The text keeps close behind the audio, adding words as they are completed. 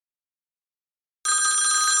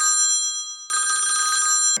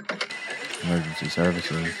Emergency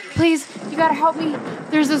services. Please, you gotta help me.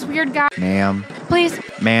 There's this weird guy. Ma'am. Please.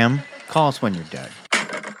 Ma'am, call us when you're dead.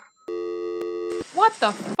 What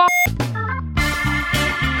the fuck?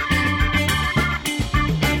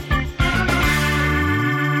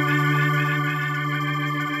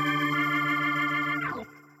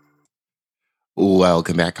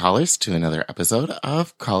 Welcome back, callers, to another episode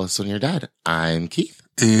of Call Us When You're Dead. I'm Keith.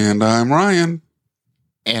 And I'm Ryan.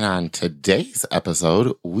 And on today's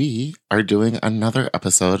episode, we are doing another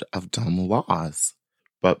episode of Dumb Laws.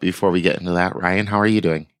 But before we get into that, Ryan, how are you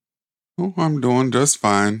doing? Oh, I'm doing just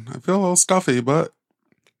fine. I feel a little stuffy, but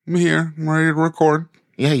I'm here. I'm ready to record.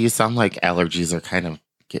 Yeah, you sound like allergies are kind of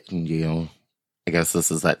getting you. I guess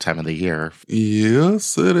this is that time of the year.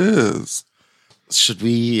 Yes, it is. Should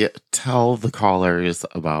we tell the callers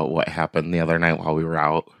about what happened the other night while we were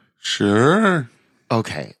out? Sure.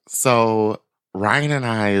 Okay, so Ryan and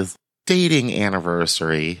I's dating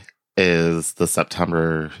anniversary is the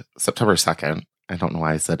September 2nd. I don't know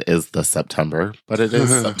why I said is the September, but it is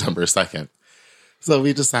September 2nd. So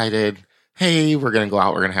we decided, hey, we're going to go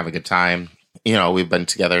out. We're going to have a good time. You know, we've been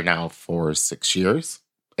together now for 6 years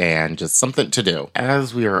and just something to do.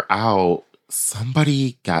 As we were out,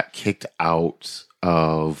 somebody got kicked out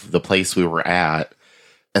of the place we were at,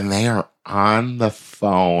 and they are on the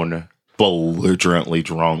phone belligerently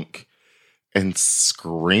drunk and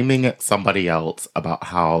screaming at somebody else about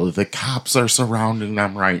how the cops are surrounding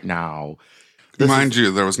them right now. Mind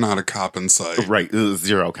you, there was not a cop in sight. Right,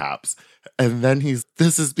 zero cops. And then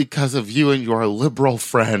this is because of you and your liberal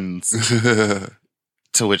friends.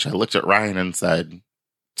 To which I looked at Ryan and said,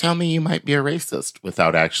 tell me you might be a racist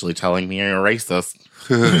without actually telling me you're a racist.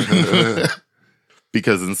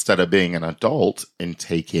 Because instead of being an adult and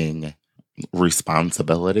taking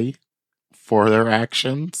responsibility for their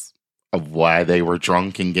actions of why they were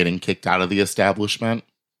drunk and getting kicked out of the establishment,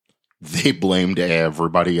 they blamed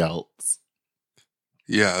everybody else.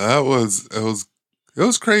 Yeah, it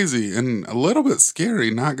was crazy and a little bit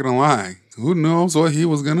scary, not gonna lie. Who knows what he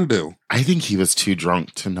was gonna do? I think he was too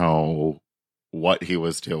drunk to know what he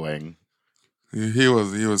was doing. He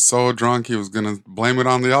was so drunk he was gonna blame it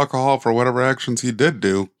on the alcohol for whatever actions he did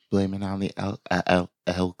do. Blame it on the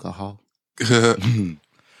alcohol.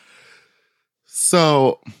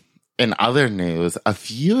 So, in other news, a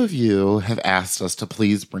few of you have asked us to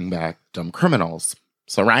please bring back Dumb Criminals.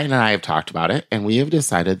 So Ryan and I have talked about it, and we have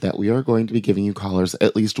decided that we are going to be giving you callers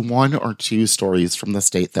at least one or two stories from the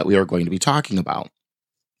state that we are going to be talking about.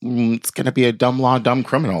 It's going to be a dumb law, dumb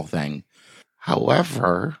criminal thing.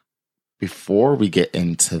 However, before we get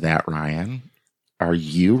into that, Ryan, are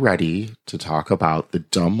you ready to talk about the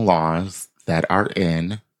dumb laws that are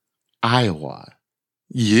in Iowa?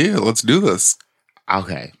 Yeah, let's do this.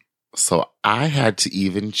 Okay, so I had to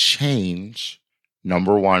even change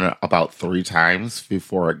number one about 3 times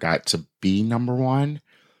before it got to be number one,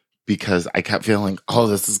 because I kept feeling, oh,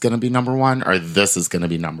 this is going to be number one, or this is going to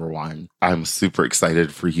be number one. I'm super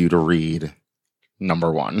excited for you to read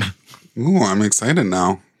number one. Ooh, I'm excited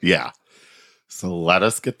now. Yeah. So let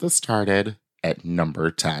us get this started at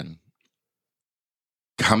number 10.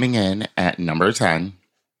 Coming in at number 10,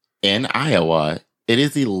 in Iowa, it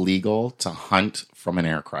is illegal to hunt from an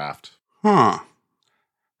aircraft. Huh.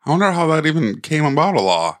 I wonder how that even came about a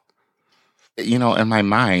law. You know, in my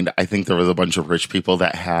mind, I think there was a bunch of rich people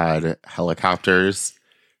that had helicopters,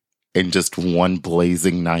 and just one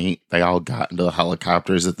blazing night, they all got into the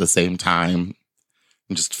helicopters at the same time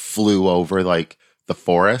and just flew over like the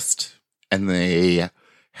forest, and they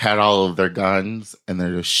had all of their guns and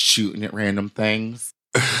they're just shooting at random things.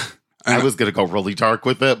 I was going to go really dark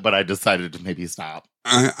with it, but I decided to maybe stop.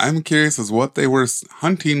 I'm curious as what they were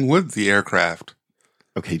hunting with the aircraft.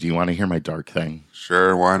 Okay, do you want to hear my dark thing?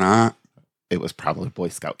 Sure, why not? It was probably Boy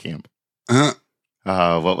Scout camp. Uh,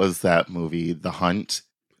 What was that movie? The Hunt?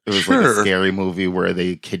 It was like a scary movie where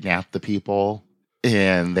they kidnapped the people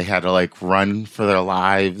and they had to like run for their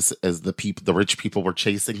lives as the rich people were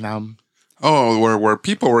chasing them. Oh, where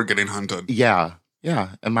people were getting hunted. Yeah.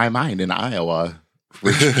 In my mind, in Iowa,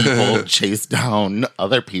 rich people chase down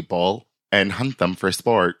other people and hunt them for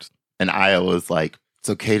sport. And Iowa's like, it's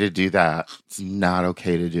okay to do that. It's not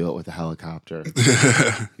okay to do it with a helicopter.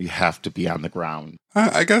 You have to be on the ground.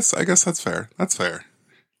 I guess that's fair. That's fair.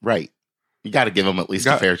 Right. You got to give them at least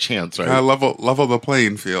a fair chance, right? Level the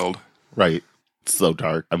playing field. Right. It's so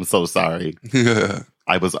dark. I'm so sorry.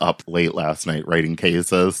 I was up late last night writing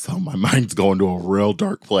cases, so my mind's going to a real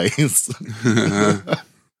dark place. All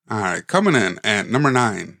right. Coming in at number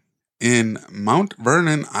 9. In Mount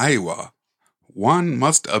Vernon, Iowa, one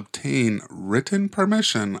must obtain written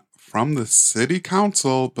permission from the city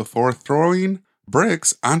council before throwing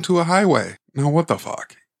bricks onto a highway. Now, what the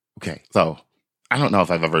fuck? Okay, so I don't know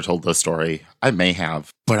if I've ever told this story. I may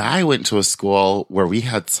have. But I went to a school where we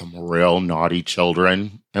had some real naughty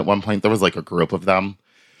children. At one point, there was like a group of them.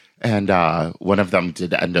 And one of them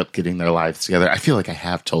did end up getting their lives together. I feel like I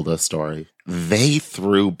have told this story. They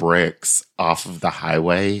threw bricks off of the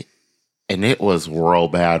highway, and it was real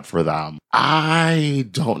bad for them. I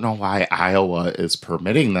don't know why Iowa is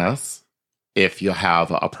permitting this. If you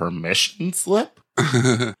have a permission slip.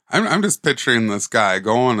 I'm just picturing this guy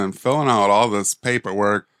going and filling out all this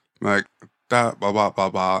paperwork, like, blah, blah, blah, blah,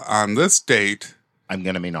 blah. On this date, I'm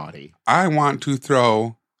going to be naughty. I want to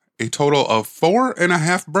throw a total of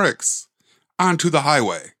 4.5 bricks onto the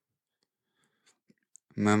highway.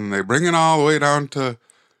 And then they bring it all the way down to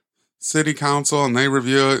city council and they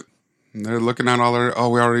review it. And they're looking at all their,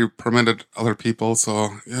 we already permitted other people.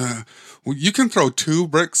 So, yeah, well, you can throw 2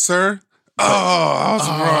 bricks, sir.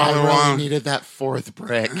 I really needed that 4th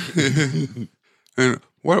brick. And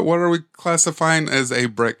what are we classifying as a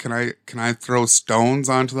brick? Can I throw stones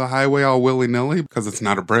onto the highway all willy-nilly? Because it's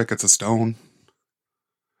not a brick, it's a stone.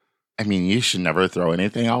 I mean, you should never throw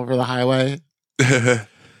anything over the highway.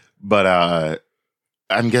 But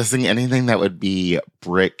I'm guessing anything that would be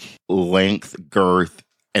brick length, girth,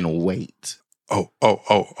 and weight. Oh.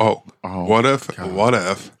 What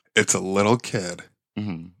if it's a little kid?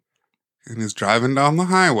 Mm-hmm. And he's driving down the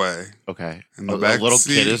highway. Okay. And the back little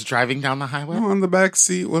seat, kid is driving down the highway? No, in the back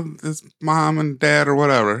seat with his mom and dad or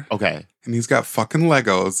whatever. Okay. And he's got fucking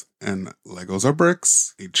Legos. And Legos are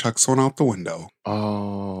bricks. He chucks one out the window.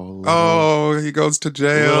 He goes to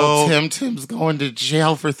jail. Little Tim's going to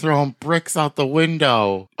jail for throwing bricks out the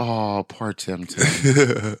window. Oh, poor Tim.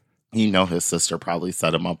 You know his sister probably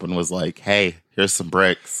set him up and was like, hey, here's some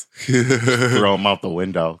bricks. Throw them out the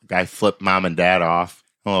window. Guy flipped mom and dad off.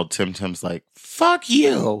 Oh, Tim's like, fuck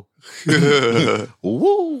you.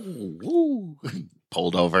 Woo.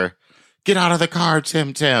 Pulled over. Get out of the car,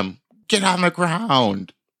 Tim. Get on the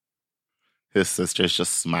ground. His sister's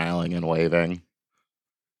just smiling and waving.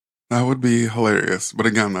 That would be hilarious. But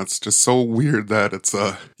again, that's just so weird that it's,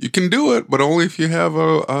 you can do it, but only if you have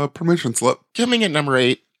a permission slip. Coming at number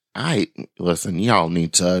 8. Listen, y'all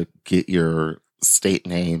need to get your state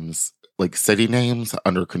names, like city names,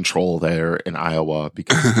 under control there in Iowa,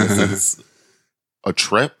 because this is a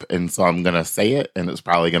trip, and so I'm going to say it, and it's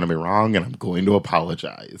probably going to be wrong, and I'm going to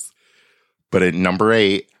apologize. But at number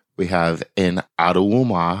 8, we have in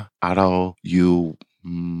Ottumwa, I'm going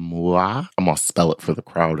to spell it for the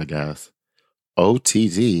crowd, I guess.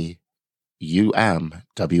 OTZUMWA,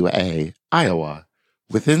 Iowa.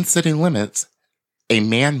 Within city limits, a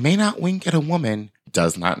man may not wink at a woman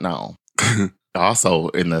does not know. Also,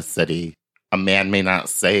 in the city, a man may not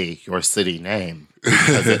say your city name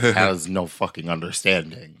because it has no fucking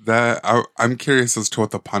understanding. I'm curious as to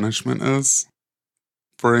what the punishment is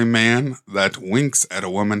for a man that winks at a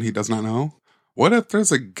woman he does not know. What if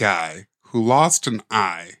there's a guy who lost an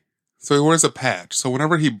eye, so he wears a patch, so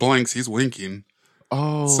whenever he blinks, he's winking.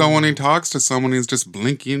 Oh. So when he talks to someone, he's just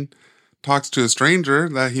blinking. Talks to a stranger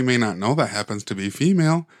that he may not know that happens to be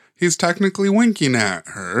female, he's technically winking at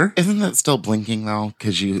her. Isn't that still blinking, though?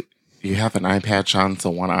 Because you have an eye patch on,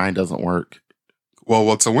 so one eye doesn't work. Well,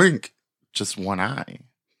 what's a wink? Just one eye.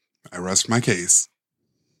 I rest my case.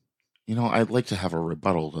 You know, I'd like to have a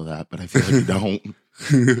rebuttal to that, but I feel like you don't.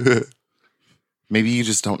 Maybe you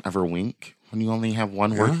just don't ever wink when you only have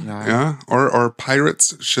one working eye. Yeah, or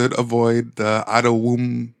pirates should avoid the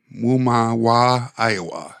Ottumwa,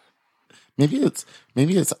 Iowa. Maybe it's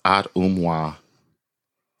Ottumwa.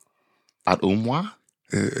 Ottumwa?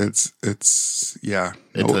 It's yeah.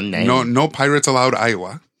 It's a name. No pirates allowed,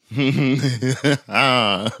 Iowa.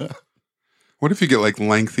 What if you get like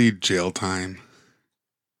lengthy jail time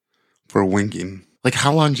for winking? Like,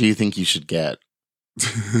 how long do you think you should get?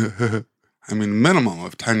 I mean, minimum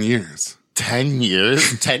of 10 years. 10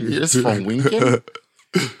 years? 10 years for winking?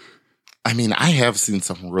 I mean, I have seen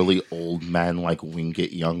some really old men like wink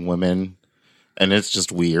at young women, and it's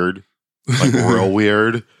just weird. Like, real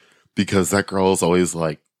weird. Because that girl is always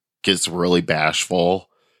like, gets really bashful.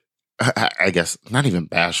 I guess not even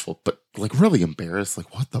bashful, but like really embarrassed.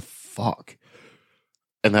 Like, what the fuck?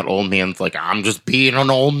 And that old man's like, I'm just being an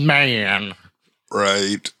old man.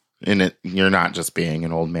 Right. And you're not just being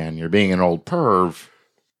an old man. You're being an old perv.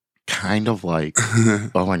 Kind of like,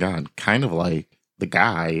 oh my God, kind of like the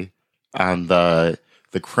guy on the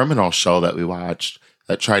criminal show that we watched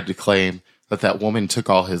that tried to claim that woman took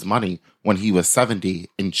all his money when he was 70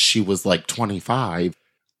 and she was like 25.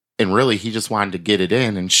 And really, he just wanted to get it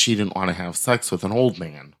in and she didn't want to have sex with an old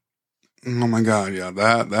man. Oh my God, yeah,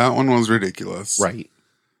 that one was ridiculous. Right.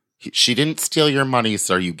 She didn't steal your money,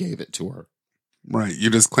 so you gave it to her. Right. You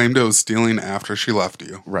just claimed it was stealing after she left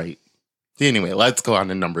you. Right. Anyway, let's go on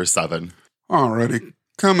to number 7. Alrighty.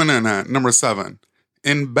 Coming in at number 7.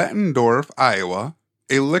 In Bettendorf, Iowa,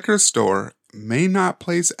 a liquor store may not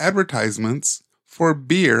place advertisements for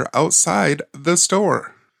beer outside the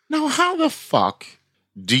store. Now, how the fuck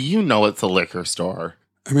do you know it's a liquor store?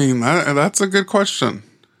 I mean, that's a good question.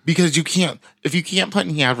 Because if you can't put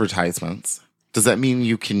any advertisements, does that mean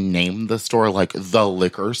you can name the store like the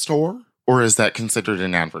liquor store? Or is that considered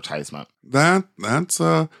an advertisement? That's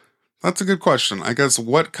a good question. I guess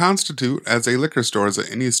what constitute as a liquor store? Is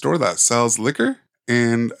it any store that sells liquor?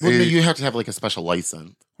 And you have to have like a special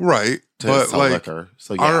license. Right. To sell liquor.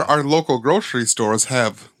 So yeah. Our local grocery stores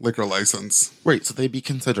have liquor license. Right, so they'd be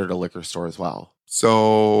considered a liquor store as well.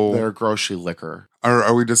 So they're grocery liquor.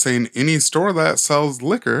 Are we just saying any store that sells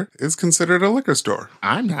liquor is considered a liquor store?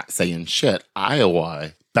 I'm not saying shit.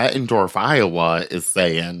 Bettendorf, Iowa is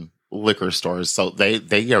saying liquor stores. So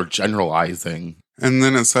they are generalizing. And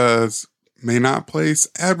then it says, may not place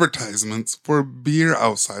advertisements for beer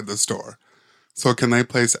outside the store. So can they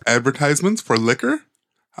place advertisements for liquor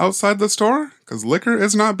outside the store? Because liquor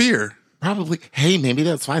is not beer. Probably. Hey, maybe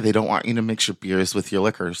that's why they don't want you to mix your beers with your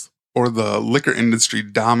liquors. Or the liquor industry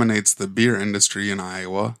dominates the beer industry in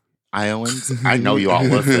Iowa. Iowans, I know you all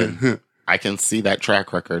listen. I can see that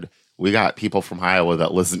track record. We got people from Iowa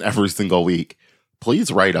that listen every single week. Please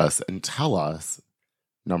write us and tell us,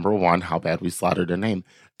 number 1, how bad we slaughtered a name,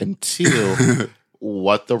 and 2,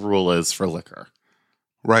 what the rule is for liquor.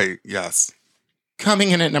 Right, yes.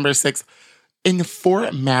 Coming in at number 6, in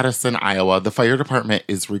Fort Madison, Iowa, the fire department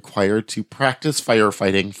is required to practice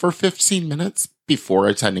firefighting for 15 minutes before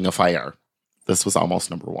attending a fire. This was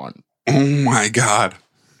almost number 1. Oh my God.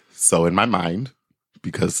 So in my mind,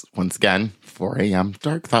 because once again, 4 a.m.,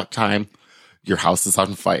 dark thought time, your house is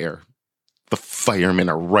on fire. The firemen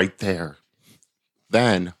are right there.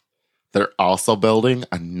 Then they're also building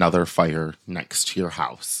another fire next to your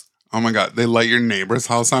house. Oh my God, they light your neighbor's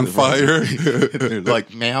house on fire? They're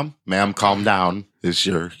like, ma'am, calm down.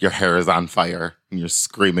 Your hair is on fire and you're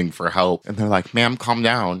screaming for help. And they're like, ma'am, calm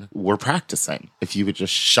down. We're practicing. If you would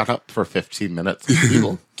just shut up for 15 minutes, we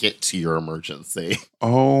will get to your emergency.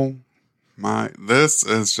 Oh my, this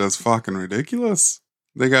is just fucking ridiculous.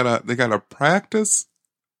 They gotta practice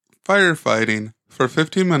firefighting for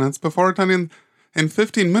 15 minutes before attending. In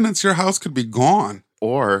 15 minutes, your house could be gone.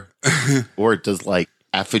 Or does like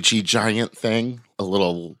effigy giant thing, a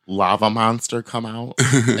little lava monster come out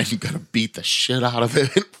and you gotta beat the shit out of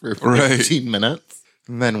it for 15 minutes.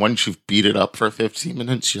 And then once you've beat it up for 15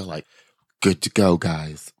 minutes, you're like, good to go,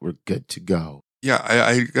 guys. We're good to go. Yeah,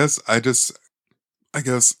 I guess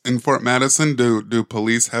in Fort Madison, do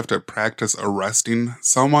police have to practice arresting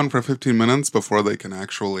someone for 15 minutes before they can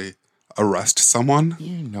actually arrest someone?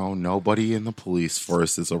 You know, nobody in the police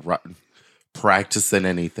force is practicing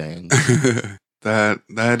anything.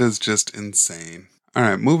 That is just insane. All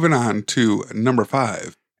right, moving on to number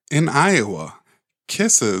 5. In Iowa,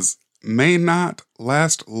 kisses may not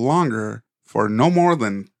last longer for no more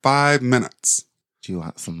than 5 minutes. Do you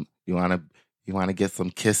want to get some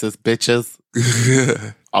kisses, bitches?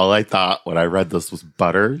 All I thought when I read this was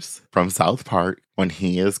Butters from South Park when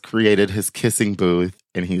he has created his kissing booth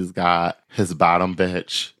and he's got his bottom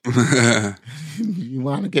bitch. You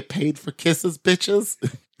want to get paid for kisses, bitches?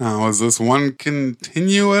 Now, is this one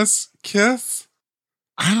continuous kiss?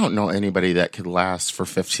 I don't know anybody that could last for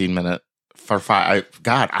 15 minutes. I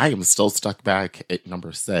am still stuck back at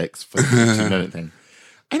number 6 for the 15-minute thing.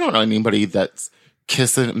 I don't know anybody that's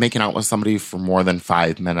making out with somebody for more than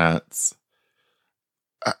 5 minutes.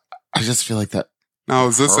 I just feel like that. Now,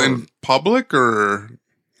 is this in public or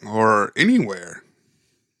anywhere?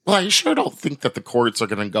 Well, I sure don't think that the courts are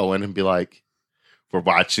going to go in and be like, we're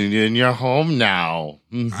watching you in your home now.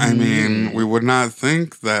 Mm-hmm. I mean, we would not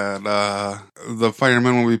think that the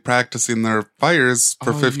firemen will be practicing their fires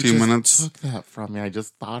for 15 minutes. Took that from me. I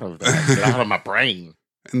just thought of that. Get out of my brain.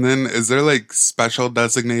 And then, is there like special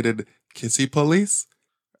designated kissy police?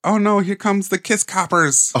 Oh no, here comes the kiss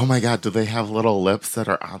coppers. Oh my God, do they have little lips that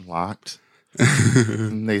are unlocked?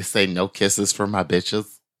 And they say no kisses for my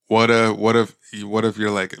bitches? What if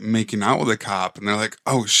you're like making out with a cop and they're like,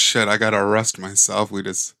 oh shit, I gotta arrest myself.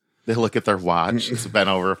 They look at their watch. It's been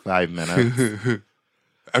over 5 minutes.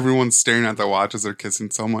 Everyone's staring at their watch as they're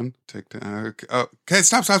kissing someone. Okay,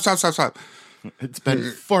 stop. It's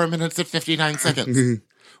been 4 minutes and 59 seconds.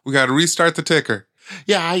 We gotta restart the ticker.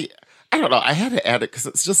 Yeah, I don't know. I had to add it because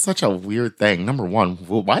it's just such a weird thing. Number one,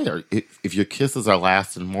 if your kisses are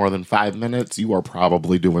lasting more than 5 minutes, you are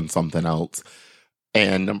probably doing something else.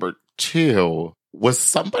 And number 2, Was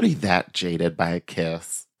somebody that jaded by a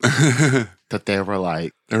kiss that they were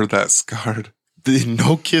like, They're that scarred. the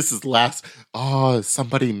no kisses last? Oh,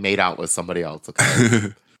 somebody made out with somebody else.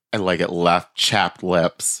 Okay. And like it left chapped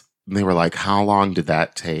lips. And they were like, how long did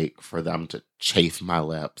that take for them to chafe my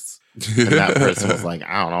lips? And that person was like,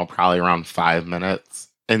 I don't know, probably around 5 minutes.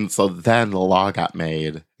 And so then the law got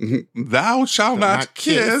made. Thou shalt not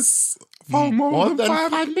kiss for more than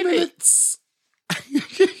 5 minutes.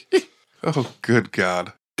 Oh, good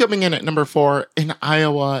God. Coming in at number 4, in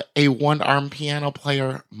Iowa, a one-armed piano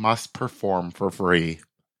player must perform for free.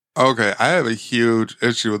 Okay, I have a huge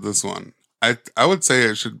issue with this one. I would say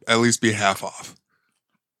it should at least be half off.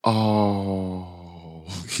 Oh.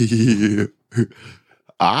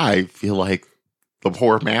 I feel like the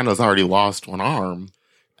poor man has already lost one arm.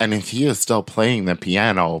 And if he is still playing the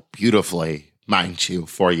piano beautifully, mind you,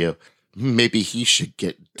 for you, maybe he should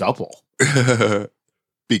get double.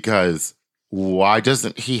 Because why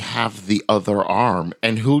doesn't he have the other arm?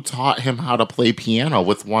 And who taught him how to play piano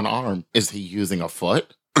with one arm? Is he using a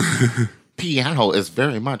foot? Piano is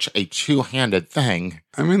very much a two-handed thing.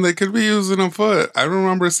 I mean, they could be using a foot. I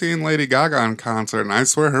remember seeing Lady Gaga in concert, and I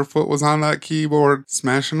swear her foot was on that keyboard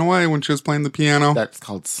smashing away when she was playing the piano. That's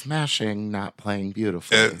called smashing, not playing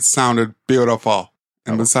beautifully. It sounded beautiful.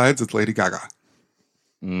 And besides, it's Lady Gaga.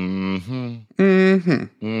 Mm-hmm.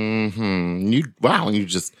 Mm-hmm. Mm-hmm. You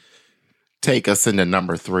just take us into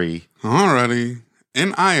number 3. Alrighty.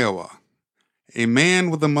 In Iowa, a man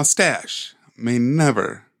with a mustache may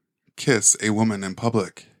never kiss a woman in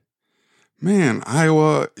public. Man,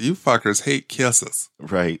 Iowa, you fuckers hate kisses.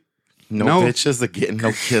 Right. No bitches are getting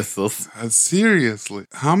no kisses. Seriously.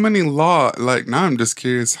 How many now I'm just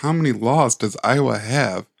curious, how many laws does Iowa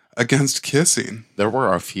have against kissing? There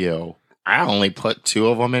were a few. I only put 2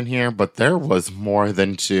 of them in here, but there was more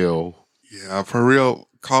than 2. Yeah, for real,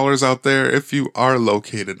 callers out there, if you are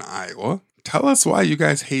located in Iowa, tell us why you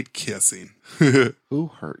guys hate kissing. Who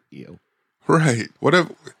hurt you? Right.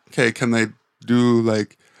 Can they do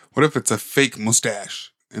what if it's a fake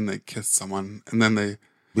mustache and they kiss someone and then they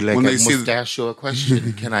be like, when they mustache you a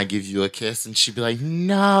question, can I give you a kiss? And she'd be like,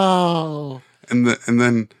 no. And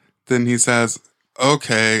then he says,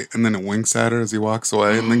 okay, and then it winks at her as he walks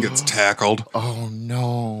away and then gets tackled. Oh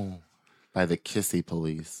no. By the kissy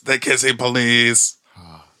police. The kissy police.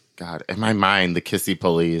 Oh, God. In my mind, the kissy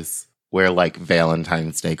police wear like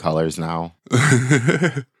Valentine's Day colors now.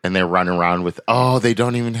 And they're running around with, they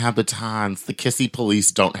don't even have batons. The kissy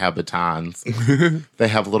police don't have batons. They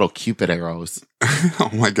have little Cupid arrows. Oh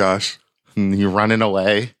my gosh. And you're running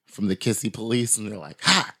away from the kissy police and they're like,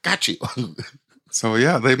 ha, got you. So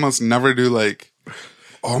yeah, they must never do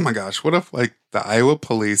oh my gosh, what if the Iowa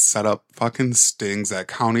police set up fucking stings at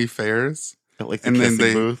county fairs? At the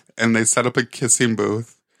kissing booth? And they set up a kissing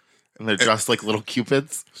booth. And they're dressed like little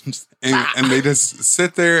cupids. And they just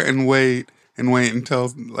sit there and wait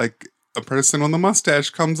until a person with a mustache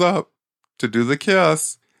comes up to do the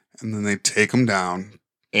kiss. And then they take them down.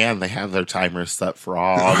 And they have their timers set for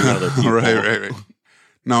all the other people. Right.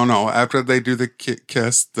 No. After they do the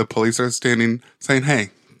kiss, the police are standing saying, hey,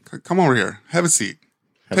 come over here. Have a seat.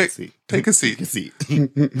 Take a seat. Take a seat.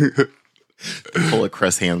 Pull a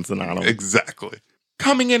Chris Hansen on them. Exactly.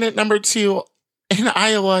 Coming in at number 2, in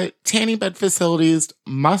Iowa, tanning bed facilities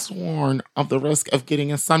must warn of the risk of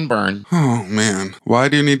getting a sunburn. Oh, man. Why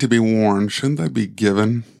do you need to be warned? Shouldn't they be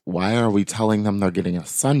given? Why are we telling them they're getting a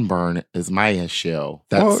sunburn is my issue.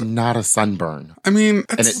 That's not a sunburn. I mean...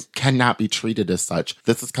 And it cannot be treated as such.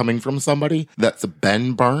 This is coming from somebody that's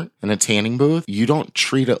been burnt in a tanning booth. You don't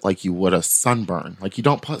treat it like you would a sunburn. You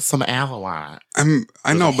don't put some aloe on it.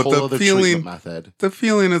 I know, but the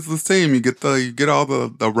feeling is the same. You get all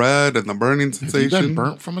the red and the burning sensation. Have you been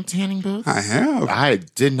burnt from a tanning booth? I have. I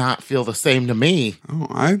did not feel the same to me. Oh,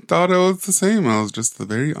 I thought it was the same. It was just the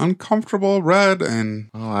very uncomfortable red and...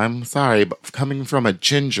 Oh, I'm sorry, but coming from a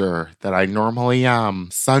ginger that I normally am,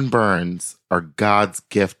 sunburns are God's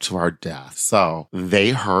gift to our death. So they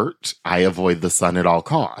hurt. I avoid the sun at all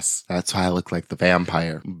costs. That's why I look like the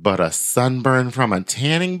vampire. But a sunburn from a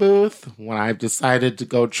tanning booth, when I've decided to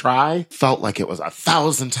go try, felt like it was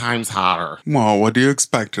 1,000 times hotter. Well, what do you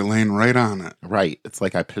expect? You're laying right on it. Right. It's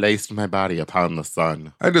like I placed my body upon the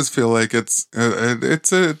sun. I just feel like it's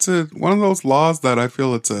one of those laws that I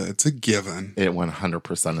feel it's a given. It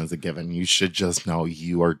 100% is a given. You should just know if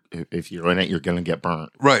you're in it, you're going to get burnt.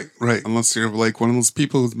 Right. Unless you're one of those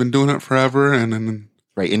people who's been doing it forever and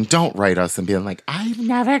right. And don't write us and be like, I've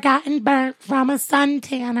never gotten burnt from a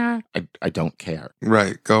suntanner. I don't care.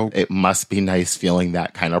 Right. Go. It must be nice feeling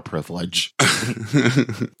that kind of privilege.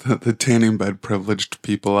 the tanning bed privileged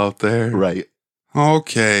people out there. Right.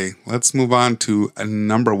 Okay, let's move on to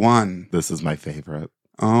number 1. This is my favorite.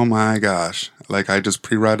 Oh my gosh. Like I just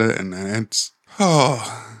pre-read it and it's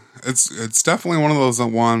definitely one of those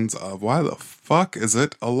ones of why the fuck is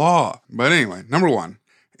it a law? But anyway, number 1.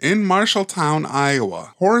 In Marshalltown,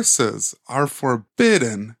 Iowa, horses are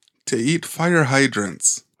forbidden to eat fire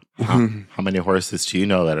hydrants. How many horses do you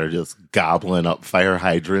know that are just gobbling up fire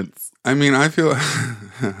hydrants? I mean, I feel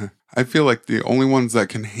I feel like the only ones that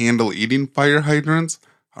can handle eating fire hydrants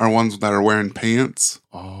are ones that are wearing pants.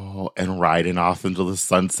 Oh, and riding off into the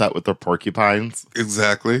sunset with their porcupines.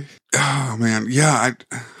 Exactly. Oh, man. Yeah.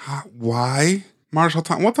 Why?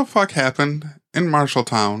 Marshalltown. What the fuck happened in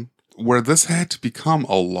Marshalltown where this had to become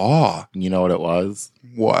a law? You know what it was?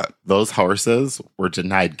 What? Those horses were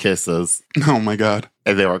denied kisses. Oh, my God.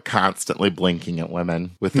 And they were constantly blinking at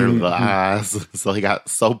women with their eyes. So they got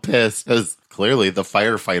so pissed because clearly the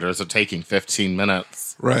firefighters are taking 15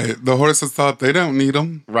 minutes. Right. The horses thought they don't need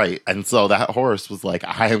them. Right. And so that horse was like,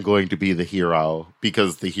 I am going to be the hero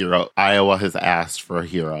because the hero, Iowa has asked for a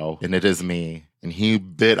hero, and it is me. And he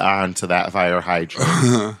bit onto that fire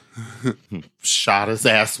hydrant, shot his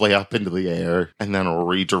ass way up into the air, and then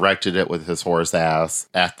redirected it with his horse ass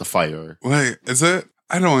at the fire. Wait, is it?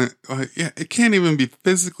 I don't, yeah, it can't even be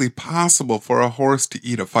physically possible for a horse to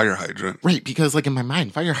eat a fire hydrant. Right, because like in my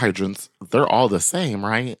mind, fire hydrants, they're all the same,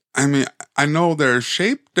 right? I mean, I know they're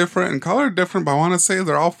shaped different and colored different, but I want to say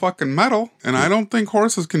they're all fucking metal, and I don't think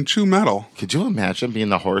horses can chew metal. Could you imagine being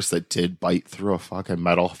the horse that did bite through a fucking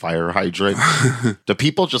metal fire hydrant? Do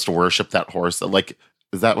people just worship that horse? Like,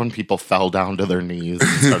 is that when people fell down to their knees and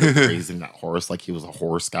started praising that horse like he was a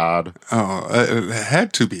horse god? Oh, it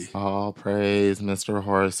had to be. All praise Mr.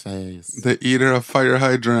 Horseface. The eater of fire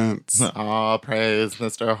hydrants. All praise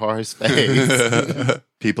Mr. Horseface.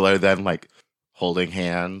 People are then like holding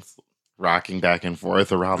hands, rocking back and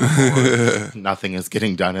forth around the floor. Nothing is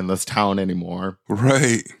getting done in this town anymore.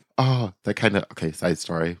 Right. Oh, that kind of, okay, side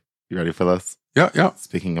story. You ready for this? Yeah.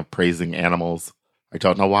 Speaking of praising animals, I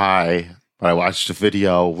don't know why, but I watched a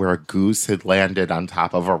video where a goose had landed on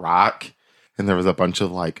top of a rock, and there was a bunch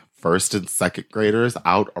of like first and second graders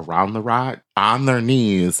out around the rock on their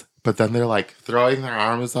knees, but then they're like throwing their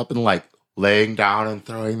arms up and like laying down and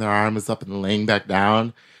throwing their arms up and laying back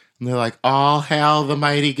down. And they're like, all hail the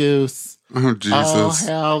mighty goose. Oh, Jesus. All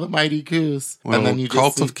hail the mighty goose. Well, and then you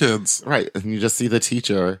cult just of kids. Right. And you just see the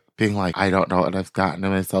teacher being like, I don't know what I've gotten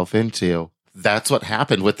myself into. That's what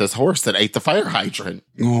happened with this horse that ate the fire hydrant.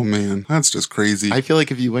 Oh, man. That's just crazy. I feel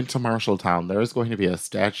like if you went to Marshalltown, there is going to be a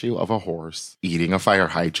statue of a horse eating a fire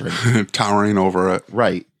hydrant. Towering over it.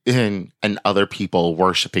 Right. And other people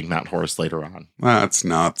worshiping that horse later on. That's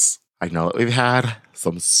nuts. I know that we've had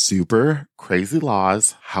some super crazy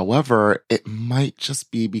laws. However, it might just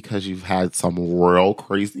be because you've had some real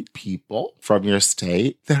crazy people from your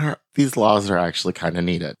state these laws are actually kind of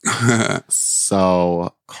needed.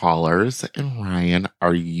 So, callers and Ryan,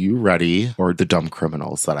 are you ready for the dumb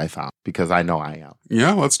criminals that I found? Because I know I am.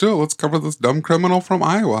 Yeah, let's do it. Let's cover this dumb criminal from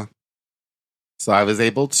Iowa. So I was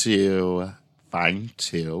able to find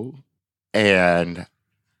 2, and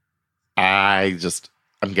I'm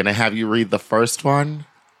going to have you read the first one,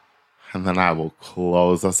 and then I will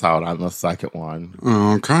close us out on the second one.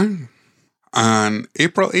 Okay. On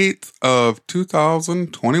April 8th of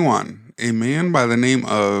 2021, a man by the name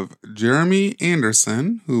of Jeremy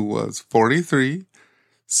Anderson, who was 43,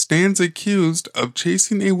 stands accused of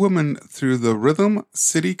chasing a woman through the Rhythm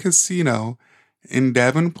City Casino in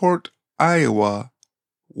Davenport, Iowa,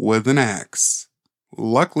 with an axe.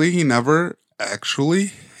 Luckily, he never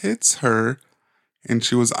actually hits her, and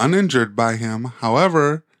she was uninjured by him.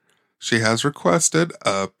 However, she has requested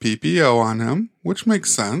a PPO on him, which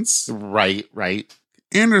makes sense. Right.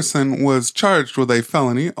 Anderson was charged with a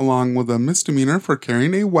felony along with a misdemeanor for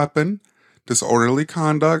carrying a weapon, disorderly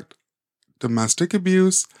conduct, domestic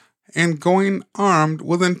abuse, and going armed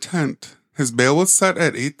with intent. His bail was set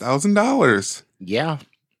at $8,000. Yeah.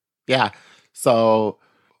 So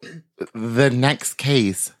the next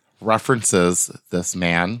case references this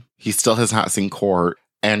man. He still has not seen court.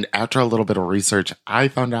 And after a little bit of research, I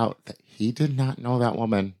found out that he did not know that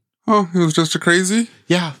woman. Oh, he was just a crazy?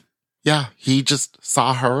 Yeah. He just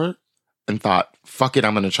saw her and thought, fuck it,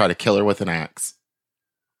 I'm going to try to kill her with an axe.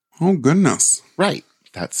 Oh, goodness. Right.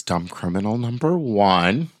 That's dumb criminal number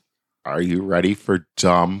 1. Are you ready for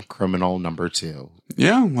dumb criminal number 2?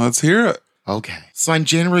 Yeah, let's hear it. Okay. So on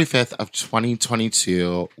January 5th of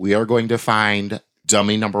 2022, we are going to find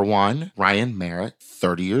dummy number 1, Ryan Merritt,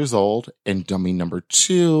 30 years old, and dummy number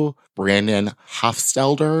 2, Brandon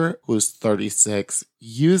Hofstelder, who's 36,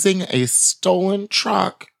 using a stolen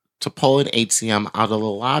truck to pull an ATM out of the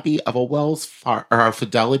lobby of a a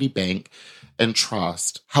Fidelity Bank and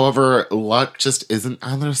Trust. However, luck just isn't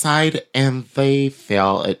on their side, and they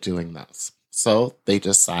fail at doing this. So they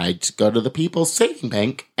decide to go to the People's Saving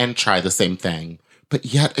Bank and try the same thing, but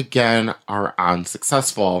yet again are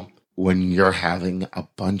unsuccessful. When you're having a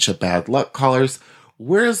bunch of bad luck callers,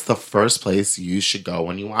 where's the first place you should go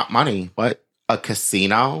when you want money? What? A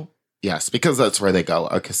casino? Yes, because that's where they go,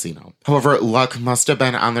 a casino. However, luck must have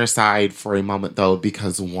been on their side for a moment, though,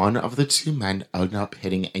 because one of the two men ended up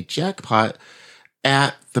hitting a jackpot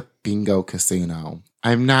at the bingo casino.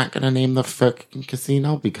 I'm not going to name the frickin'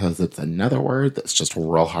 casino because it's another word that's just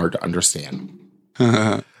real hard to understand.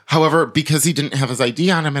 However, because he didn't have his ID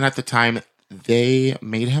on him, and at the time, they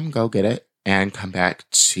made him go get it and come back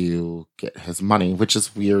to get his money, which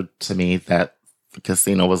is weird to me that the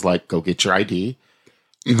casino was like, go get your ID.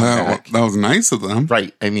 That was nice of them.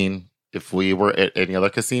 Right. I mean, if we were at any other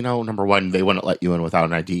casino, number one, they wouldn't let you in without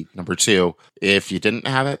an ID. Number two, if you didn't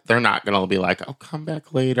have it, they're not going to be like, oh, come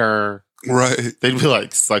back later. Right. They'd be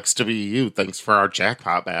like, sucks to be you. Thanks for our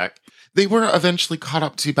jackpot back. They were eventually caught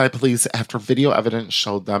up to by police after video evidence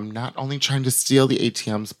showed them not only trying to steal the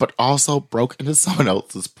ATMs, but also broke into someone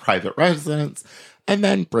else's private residence and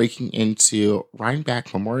then breaking into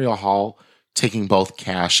Rhinebeck Memorial Hall, taking both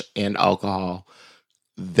cash and alcohol.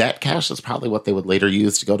 That cash is probably what they would later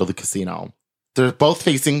use to go to the casino. They're both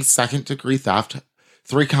facing second-degree theft,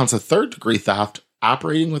 3 counts of third-degree theft,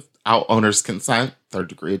 operating without owner's consent,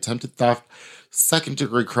 third-degree attempted theft,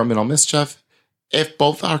 second-degree criminal mischief. If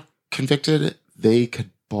both are convicted, they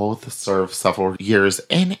could both serve several years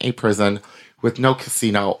in a prison with no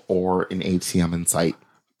casino or an ATM in sight.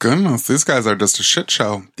 Goodness, these guys are just a shit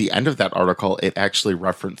show. The end of that article, it actually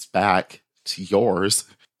referenced back to yours.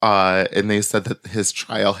 And they said that his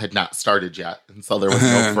trial had not started yet. And so there was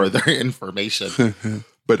no further information.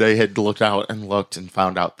 But they had looked out and looked and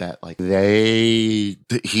found out that he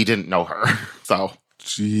didn't know her. So,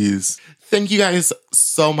 jeez. Thank you guys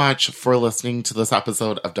so much for listening to this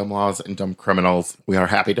episode of Dumb Laws and Dumb Criminals. We are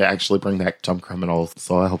happy to actually bring back Dumb Criminals.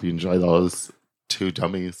 So I hope you enjoy those 2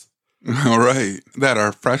 dummies. All right. That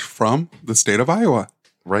are fresh from the state of Iowa.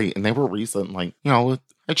 Right. And they were recent,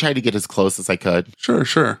 I tried to get as close as I could.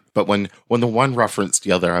 Sure. But when the one referenced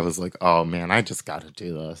the other, I was like, oh man, I just got to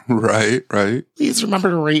do this. Right. Please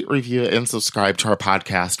remember to rate, review, and subscribe to our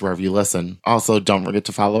podcast wherever you listen. Also, don't forget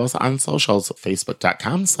to follow us on socials,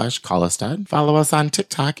 facebook.com/callusdead. Follow us on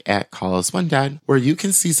TikTok at calluswhendead, where you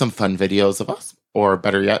can see some fun videos of us, or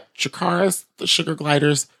better yet, Chikaras, the Sugar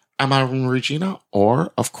Gliders, Emma and Regina,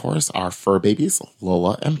 or, of course, our fur babies,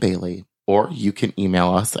 Lola and Bailey. Or you can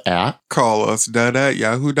email us at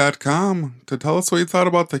callusdead@yahoo.com to tell us what you thought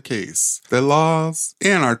about the case, the laws,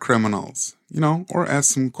 and our criminals, or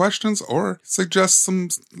ask some questions or suggest some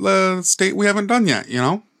state we haven't done yet,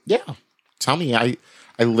 Yeah. Tell me. I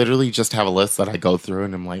literally just have a list that I go through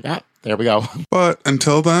and I'm like, there we go. But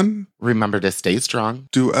until then, remember to stay strong.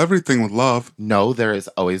 Do everything with love. Know there is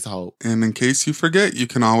always hope. And in case you forget, you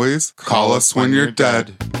can always call us when you're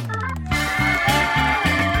dead.